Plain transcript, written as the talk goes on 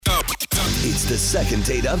It's the second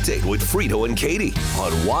date update with Frito and Katie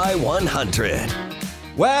on Y100.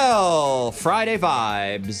 Well, Friday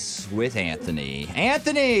vibes with Anthony.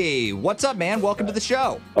 Anthony, what's up, man? Welcome to the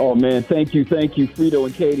show. Oh, man, thank you, Frito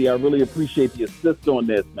and Katie. I really appreciate the assist on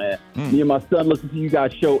this, man. Me and my son listen to you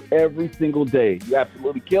guys' show every single day. You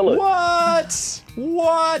absolutely kill it. What?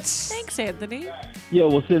 Thanks, Anthony. Yeah,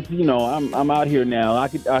 well, since, I'm out here now, I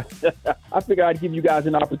figured I'd give you guys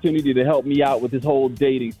an opportunity to help me out with this whole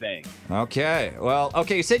dating thing. Okay. Well,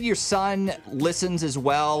 you said your son listens as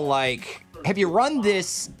well. Like, have you run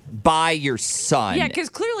this by your son? Yeah, because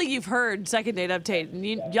clearly you've heard Second Date Update, and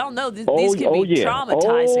y'all know these can be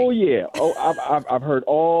traumatizing. Oh, yeah. I've heard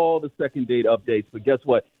all the Second Date Updates, but guess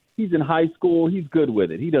what? He's in high school. He's good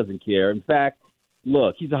with it. He doesn't care. In fact,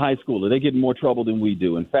 look, he's a high schooler. They get in more trouble than we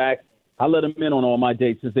do. In fact, I let him in on all my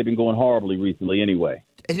dates since they've been going horribly recently anyway.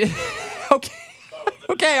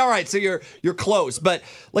 Okay, all right. So you're close, but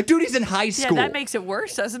like, dude, he's in high school. Yeah, that makes it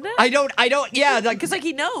worse, doesn't it? I don't. Yeah, Because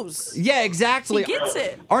he knows. Yeah, exactly. He gets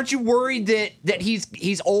it. Aren't you worried that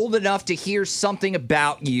he's old enough to hear something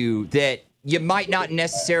about you that you might not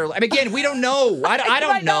necessarily? I mean, again, we don't know. I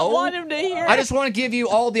don't know. Not want him to hear. I just want to give you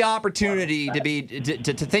all the opportunity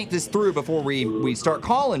to think this through before we start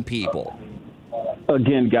calling people.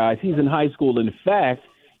 Again, guys, he's in high school. In fact,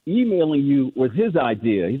 emailing you was his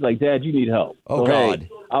idea. He's like, Dad, you need help. Oh, so, God. Hey,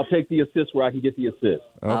 I'll take the assist where I can get the assist.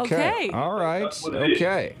 Okay. All right.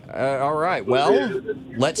 Okay. All right. Well,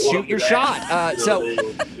 let's shoot your shot. So,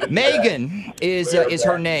 Megan is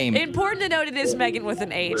her name. Important to note, it is Megan with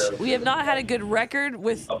an H. We have not had a good record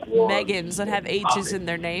with Megans that have H's in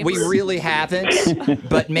their names. We really haven't,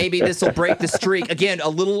 but maybe this will break the streak. Again,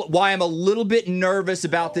 why I'm a little bit nervous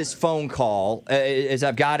about this phone call is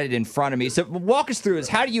I've got it in front of me. So walk us through this.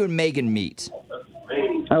 How do you and Megan meet?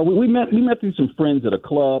 We met through some friends at a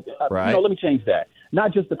club. Right. Let me change that.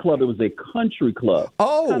 Not just a club; it was a country club.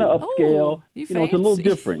 Oh, kind of upscale. It's a little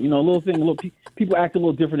different. People act a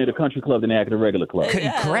little different at a country club than they act at a regular club.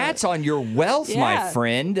 Congrats on your wealth, my Yeah.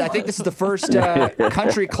 friend. I think this is the first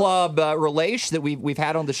country club relation that we've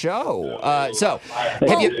had on the show.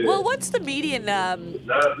 Well, what's the median?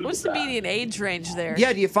 What's the median age range there?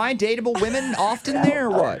 Yeah, do you find dateable women often there,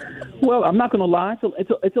 or what? Well, I'm not going to lie.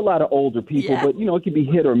 It's a lot of older people, Yeah. but it could be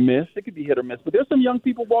hit or miss. But there's some young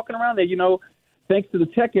people walking around there. Thanks to the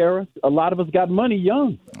tech era, a lot of us got money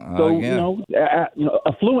young.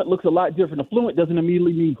 Affluent looks a lot different. Affluent doesn't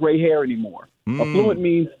immediately mean gray hair anymore. Affluent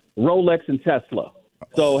means Rolex and Tesla.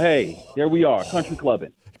 So, hey, there we are, country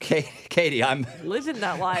clubbing. Katie, I'm Living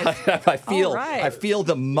that life. I feel All right. I feel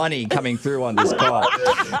the money coming through on this call.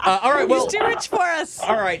 All right, well, He's too rich for us.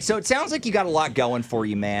 all right. So it sounds like you got a lot going for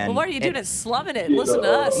you, man. Well, what are you doing? And- Slumming it. Listen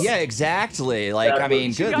to us. Yeah, exactly. Like, I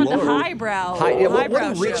mean, She good got lord. the highbrow. What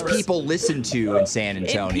highbrow do rich shows. people listen to in San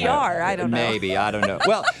Antonio? NPR, I don't know. Maybe, I don't know.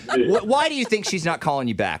 Well, why do you think she's not calling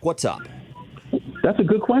you back? What's up? That's a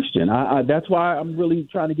good question. That's why I'm really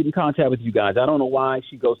trying to get in contact with you guys. I don't know why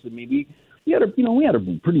she ghosted me. We had a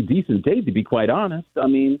pretty decent date, to be quite honest. I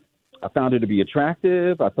mean, I found her to be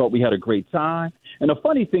attractive. I thought we had a great time. And the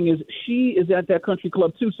funny thing is, she is at that country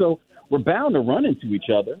club too, so we're bound to run into each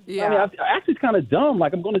other. Yeah. I mean, actually, it's kind of dumb.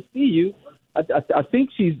 Like, I'm going to see you. I think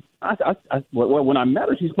she's. When I met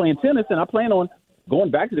her, she's playing tennis, and I plan on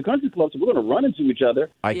going back to the country club, so we're going to run into each other.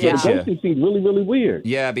 I The get you. ghosting seems really, really weird.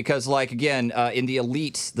 Yeah, because again, in the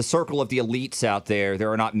elites, the circle of the elites out there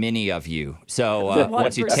are not many of you. So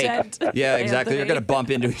once you take, 1%, yeah, exactly, you're Anthony. going to bump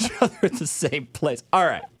into each other at the same place. All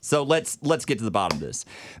right, so let's get to the bottom of this.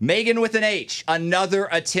 Megan with an H, another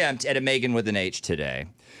attempt at a Megan with an H today.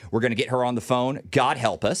 We're going to get her on the phone. God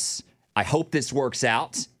help us. I hope this works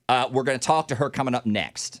out. We're going to talk to her coming up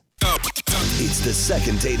next. It's the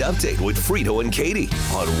second date update with Frito and Katie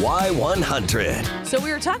on Y100. So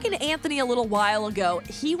we were talking to Anthony a little while ago.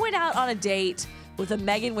 He went out on a date with a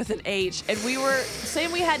Megan with an H, and we were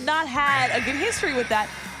saying we had not had a good history with that.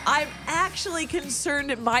 I'm actually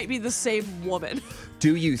concerned it might be the same woman.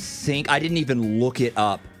 Do you think? I didn't even look it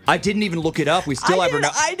up. We still haven't.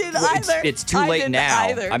 I did Well, either. It's too I late didn't now.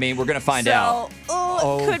 either. I mean, we're going to find So, out.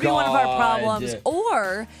 It could be one of our God. problems.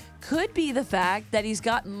 Or could be the fact that he's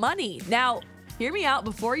got money. Now, hear me out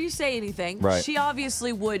before you say anything. Right. She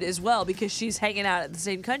obviously would as well because she's hanging out at the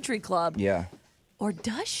same country club. Yeah. Or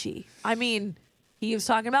does she? I mean, he was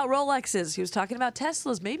talking about Rolexes. He was talking about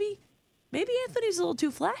Teslas. Maybe Anthony's a little too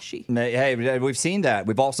flashy. Hey, we've seen that.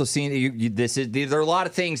 We've also seen there are a lot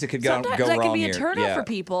of things that could go Sometimes wrong that here. can be a turnoff for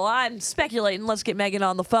people. I'm speculating. Let's get Megan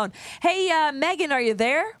on the phone. Hey, Megan, are you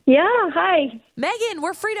there? Yeah, hi. Megan,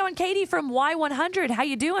 we're Frito and Katie from Y100. How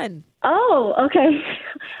you doing? Oh, okay.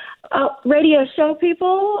 Radio show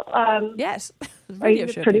people. Yes. Are you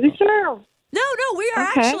the producer? No, we are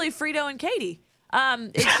Okay. actually Frito and Katie.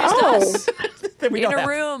 It's just us We in don't a have-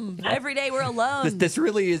 room. Every day we're alone. This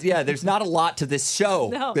really is, there's not a lot to this show.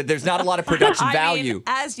 No. There's not a lot of production I value. mean,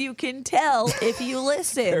 as you can tell if you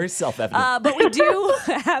listen. Very self-evident. But we do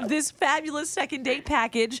have this fabulous second date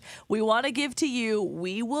package we want to give to you.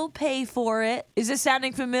 We will pay for it. Is this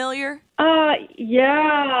sounding familiar?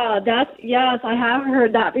 Yeah, yes, I have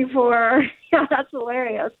heard that before. Yeah, that's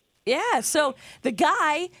hilarious. Yeah. So the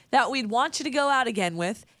guy that we'd want you to go out again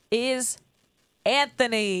with is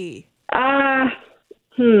Anthony. I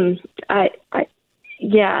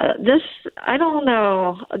don't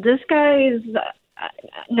know. This guy's,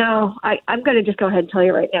 no, I'm going to just go ahead and tell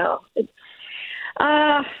you right now.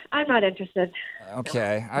 I'm not interested.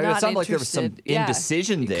 Okay. It Not sounded like there was some interested. Yeah.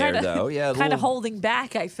 indecision there, Kinda- though. Yeah. a Kind of little- holding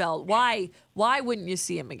back, I felt. Why wouldn't you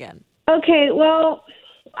see him again? Okay, well,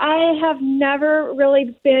 I have never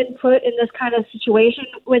really been put in this kind of situation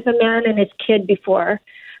with a man and his kid before.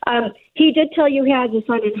 He did tell you he has a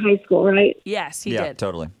son in high school, right? Yes, he Yeah, did.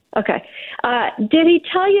 totally. Okay. Did he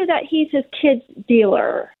tell you that he's his kid's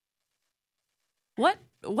dealer?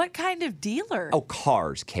 What kind of dealer? Oh,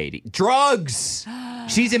 cars, Katie. Drugs.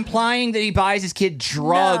 She's implying that he buys his kid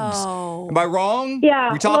drugs. No. Am I wrong?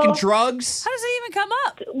 Yeah, We're talking well- drugs? How does it even come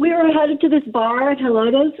up? We were headed to this bar at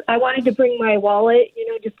Helota's. I wanted to bring my wallet,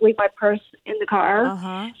 just leave my purse in the car.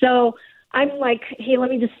 Uh-huh. So I'm like, hey,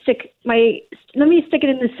 let me stick it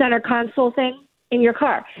in the center console thing in your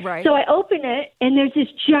car. Right. So I open it, and there's this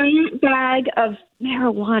giant bag of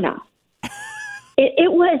marijuana.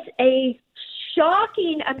 It was a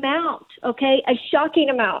shocking amount, okay? A shocking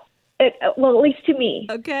amount. Well, at least to me.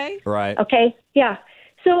 Okay. Right. Okay, yeah.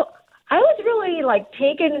 So I was really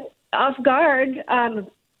taken off guard. I'm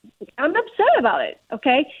upset about it.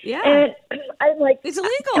 Okay. Yeah. And I'm It's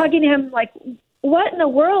illegal. talking to him what in the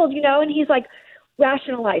world, and he's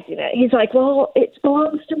rationalizing it. He's like, well, it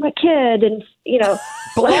belongs to my kid, and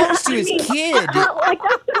Belongs to his kid. that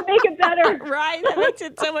doesn't make it better. Right. That makes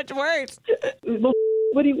it so much worse. Well,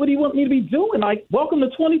 what do you want me to be doing? Welcome to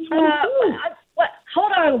 2022. What?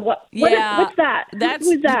 Hold on. What's that?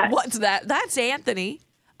 Who's that? What's that? That's Anthony.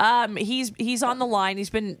 He's on the line. He's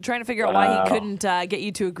been trying to figure out why he couldn't get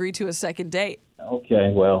you to agree to a second date.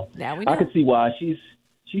 Okay, well, Now we know. I can see why. She's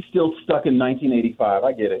still stuck in 1985.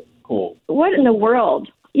 I get it. Cool. What in the world?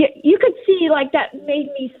 You could see that made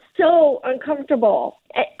me so uncomfortable.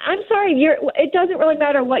 I'm sorry. It doesn't really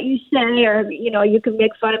matter what you say, or you can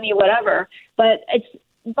make fun of me, whatever. But it's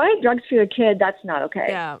buying drugs for your kid. That's not okay.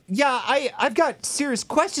 Yeah. Yeah, I've got serious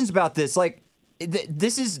questions about this.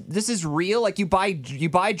 This is real. You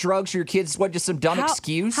buy drugs for your kids. What, just some dumb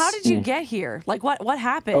excuse? How did you get here? What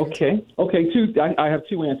happened? Okay. I have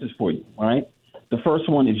two answers for you. All right. The first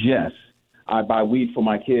one is yes. I buy weed for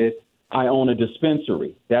my kid. I own a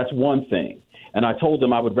dispensary. That's one thing. And I told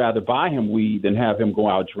him I would rather buy him weed than have him go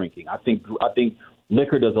out drinking. I think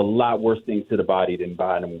liquor does a lot worse things to the body than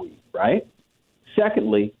buying him weed. Right.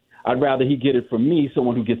 Secondly, I'd rather he get it from me,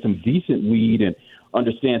 someone who gets some decent weed and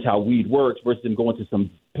understands how weed works, versus than going to some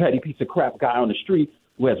petty piece of crap guy on the street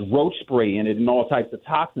who has roach spray in it and all types of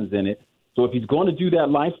toxins in it. So if he's going to do that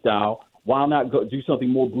lifestyle, why not go do something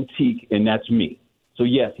more boutique? And that's me. So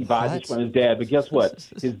yes, he buys it from his dad, but guess what?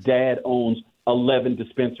 His dad owns 11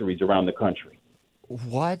 dispensaries around the country.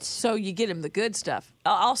 What? So you get him the good stuff.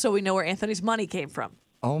 Also, we know where Anthony's money came from.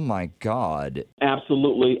 Oh my God.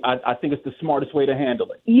 Absolutely. I think it's the smartest way to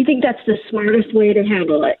handle it. You think that's the smartest way to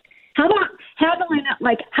handle it? How about handling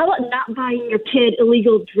it how about not buying your kid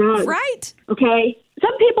illegal drugs? Right. Okay.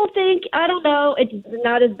 Some people think, I don't know, it's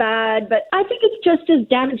not as bad, but I think it's just as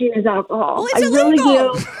damaging as alcohol. Well, it's I really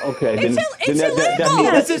illegal. do. Okay. It's illegal.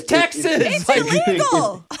 means- This is Texas. It's If you think-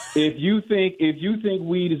 illegal. If you think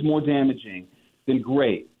weed is more damaging, then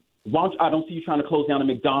great. I don't see you trying to close down a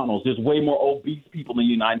McDonald's. There's way more obese people in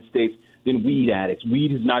the United States than weed addicts.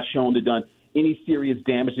 Weed has not shown to have done any serious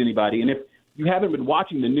damage to anybody. And if you haven't been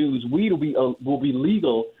watching the news, weed will be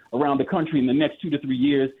legal around the country in the next 2 to 3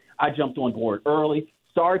 years. I jumped on board early.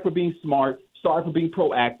 Sorry for being smart. Sorry for being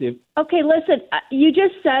proactive. Okay, listen, you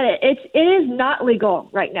just said it. It is not legal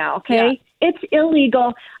right now, okay? Yeah. It's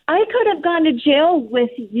illegal. I could have gone to jail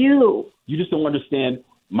with you. You just don't understand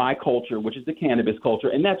my culture, which is the cannabis culture,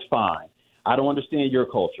 and that's fine. I don't understand your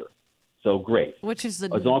culture. So great. Which is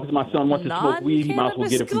the As long as my son wants to smoke weed, he might as well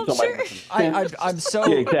get it from somebody. non-cannabis with some I'm so.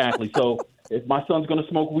 Yeah, exactly. So if my son's going to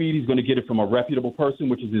smoke weed, he's going to get it from a reputable person,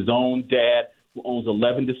 which is his own dad, who owns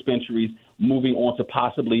 11 dispensaries, moving on to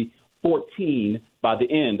possibly 14 by the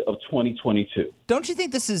end of 2022. Don't you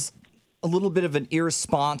think this is a little bit of an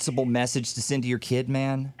irresponsible message to send to your kid,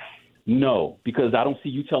 man? No, because I don't see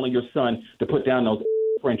you telling your son to put down those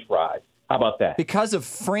French fries. How about that? Because of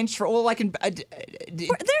French, well, I can. There's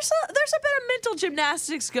a bit of mental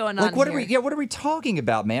gymnastics going on. Like, what here. are we? Yeah, what are we talking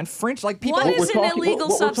about, man? French, like people. One What is we're an talking- illegal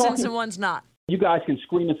what we're substance talking- and one's not. You guys can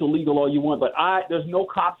scream it's illegal all you want, but there's no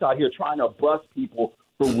cops out here trying to bust people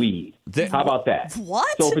for weed. How about that? What?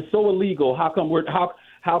 So if it's so illegal, how come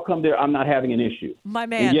I'm not having an issue? My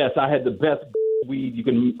man. And yes, I had the best weed you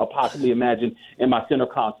can possibly imagine in my center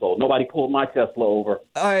console. Nobody pulled my Tesla over.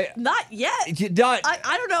 Not yet. Not,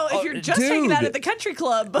 I don't know if you're just hanging out at the country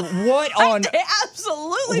club. What on? They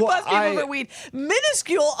absolutely Well, bust people for weed.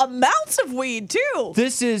 Minuscule amounts of weed too.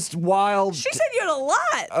 This is wild. She said you had a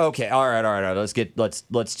lot. Okay, all right. Let's just get Let's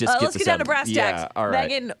this get down to up. brass Yeah, tacks. all right.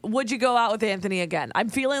 Megan, would you go out with Anthony again? I'm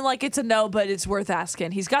feeling like it's a no, but it's worth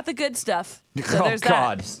asking. He's got the good stuff. So Oh there's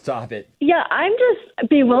God, that. stop it. Yeah, I'm just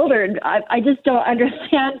bewildered. I just don't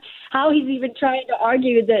understand how he's even trying to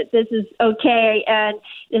argue that this is okay, and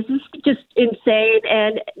this is just insane,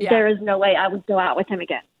 and there is no way I would go out with him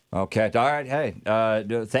again. Okay. All right. Hey,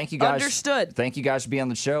 thank you guys. Understood. Thank you guys for being on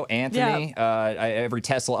the show. Anthony, every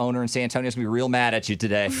Tesla owner in San Antonio is going to be real mad at you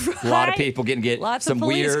today. A lot of people going to get Lots of some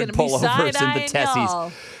police weird gonna be pullovers in the side-eyeing y'all.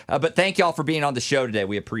 Tessies. But thank y'all for being on the show today.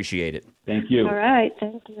 We appreciate it. Thank you. All right,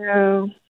 thank you.